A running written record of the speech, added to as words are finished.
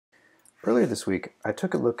Earlier this week, I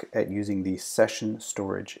took a look at using the Session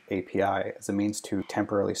Storage API as a means to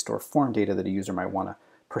temporarily store form data that a user might want to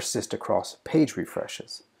persist across page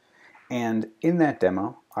refreshes. And in that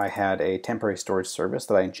demo, I had a temporary storage service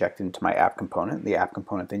that I injected into my app component. The app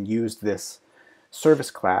component then used this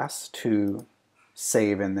service class to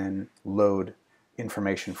save and then load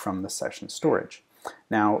information from the session storage.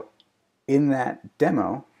 Now, in that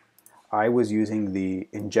demo, I was using the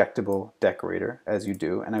injectable decorator, as you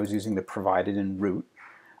do, and I was using the providedIn root.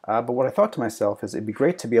 But what I thought to myself is it'd be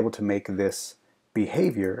great to be able to make this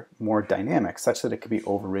behavior more dynamic, such that it could be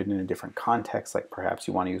overridden in a different context, like perhaps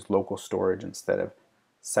you want to use local storage instead of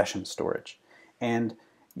session storage. And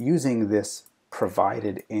using this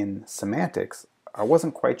providedIn semantics, I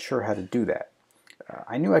wasn't quite sure how to do that.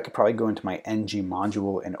 I knew I could probably go into my ng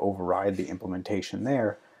module and override the implementation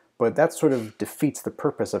there, but that sort of defeats the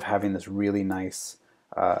purpose of having this really nice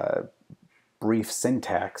brief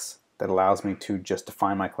syntax that allows me to just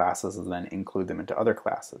define my classes and then include them into other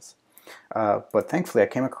classes. But thankfully I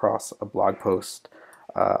came across a blog post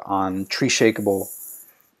on tree shakeable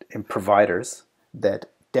providers that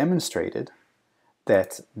demonstrated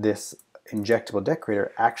that this injectable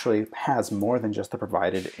decorator actually has more than just the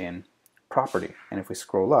providedIn property. And if we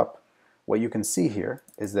scroll up, what you can see here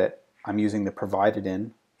is that I'm using the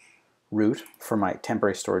providedIn root for my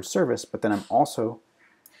temporary storage service, but then I'm also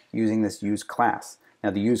using this useClass.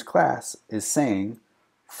 Now the useClass is saying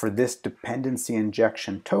for this dependency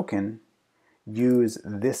injection token, use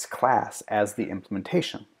this class as the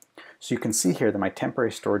implementation. So you can see here that my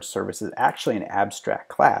temporary storage service is actually an abstract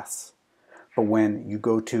class, but when you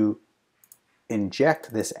go to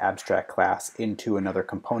inject this abstract class into another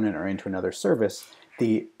component or into another service,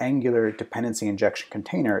 the Angular dependency injection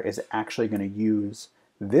container is actually going to use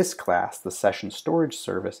this class, the session storage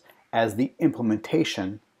service, as the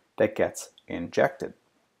implementation that gets injected.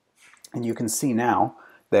 And you can see now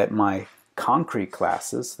that my concrete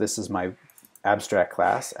classes, this is my abstract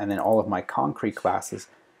class, and then all of my concrete classes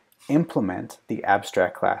implement the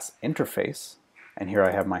abstract class interface. And here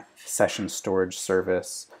I have my session storage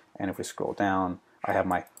service, and if we scroll down, I have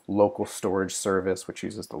my local storage service, which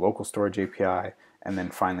uses the local storage API, and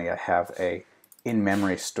then finally I have a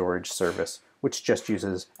in-memory storage service, which just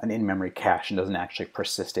uses an in-memory cache and doesn't actually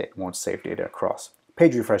persist it, won't save data across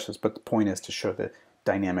page refreshes, but the point is to show the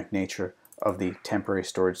dynamic nature of the temporary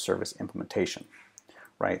storage service implementation.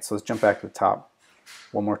 Right, so let's jump back to the top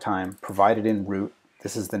one more time. providedIn root,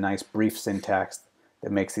 this is the nice brief syntax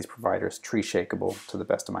that makes these providers tree shakeable to the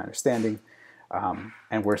best of my understanding.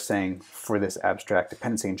 And we're saying for this abstract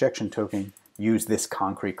dependency injection token, use this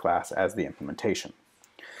concrete class as the implementation.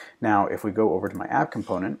 Now, if we go over to my app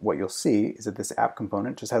component, what you'll see is that this app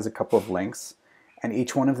component just has a couple of links, and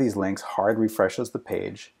each one of these links hard refreshes the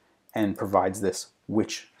page and provides this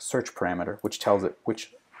which search parameter, which tells it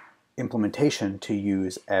which implementation to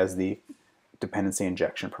use as the dependency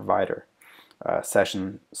injection provider.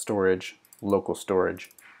 Session storage, local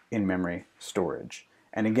storage, in-memory storage.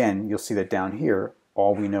 And again, you'll see that down here,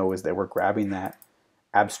 all we know is that we're grabbing that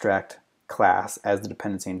abstract class as the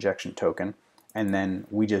dependency injection token, and then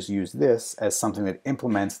we just use this as something that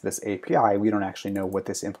implements this API. We don't actually know what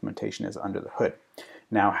this implementation is under the hood.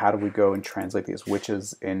 Now, how do we go and translate these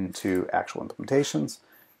whiches into actual implementations?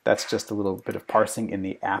 That's just a little bit of parsing in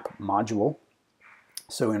the app module.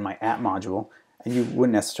 So in my app module, and you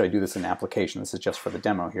wouldn't necessarily do this in an application, this is just for the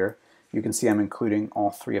demo here, you can see I'm including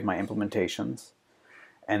all three of my implementations,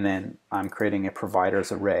 and then I'm creating a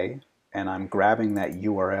providers array, and I'm grabbing that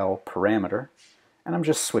URL parameter, and I'm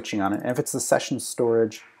just switching on it. And if it's the session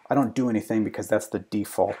storage, I don't do anything because that's the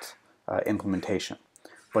default implementation.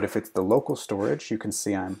 But if it's the local storage, you can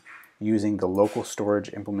see I'm using the local storage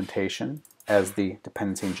implementation as the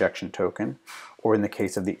dependency injection token, or in the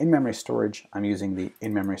case of the in-memory storage, I'm using the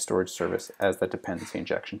in-memory storage service as the dependency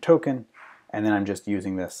injection token, and then I'm just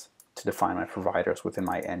using this to define my providers within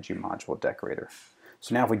my ng module decorator.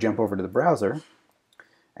 So now if we jump over to the browser,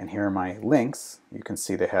 and here are my links, you can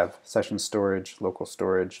see they have session storage, local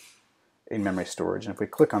storage, in-memory storage, and if we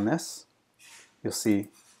click on this, you'll see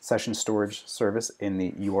session storage service in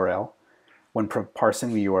the URL. When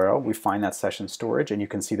parsing the URL, we find that session storage, and you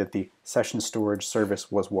can see that the session storage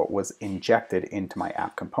service was what was injected into my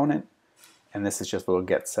app component, and this is just a little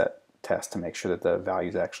get set test to make sure that the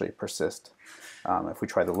values actually persist. If we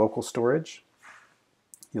try the local storage,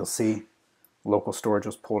 you'll see local storage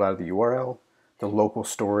was pulled out of the URL. The local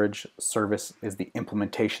storage service is the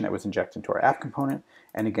implementation that was injected into our app component,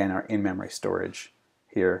 and again our in-memory storage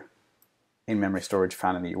here, in-memory storage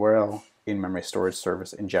found in the URL, in-memory storage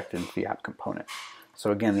service injected into the app component.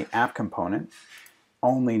 So again, the app component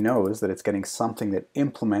only knows that it's getting something that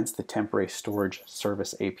implements the temporary storage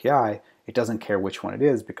service API. It doesn't care which one it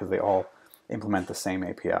is because they all implement the same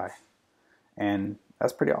API. And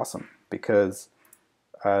that's pretty awesome because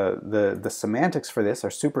the semantics for this are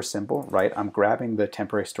super simple, right? I'm grabbing the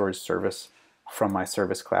temporary storage service from my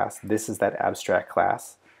service class. This is that abstract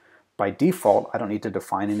class. By default, I don't need to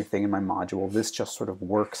define anything in my module. This just sort of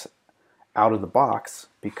works out of the box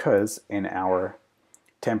because in our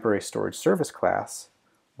temporary storage service class,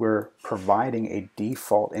 we're providing a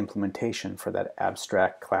default implementation for that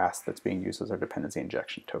abstract class that's being used as our dependency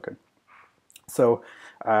injection token. So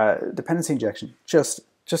dependency injection, just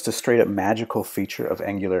a straight up magical feature of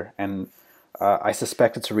Angular, and I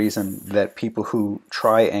suspect it's a reason that people who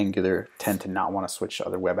try Angular tend to not want to switch to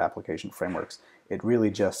other web application frameworks. It really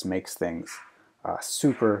just makes things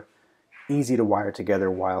super easy to wire together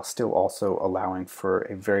while still also allowing for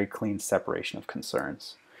a very clean separation of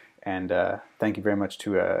concerns. And thank you very much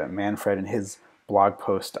to Manfred and his blog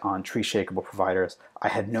post on tree shakeable providers. I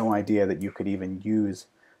had no idea that you could even use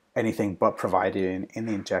anything but provided in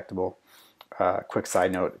the injectable. Quick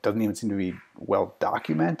side note, it doesn't even seem to be well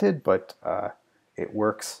documented, but it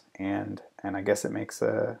works, and I guess it makes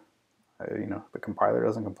the compiler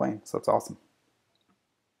doesn't complain, so it's awesome.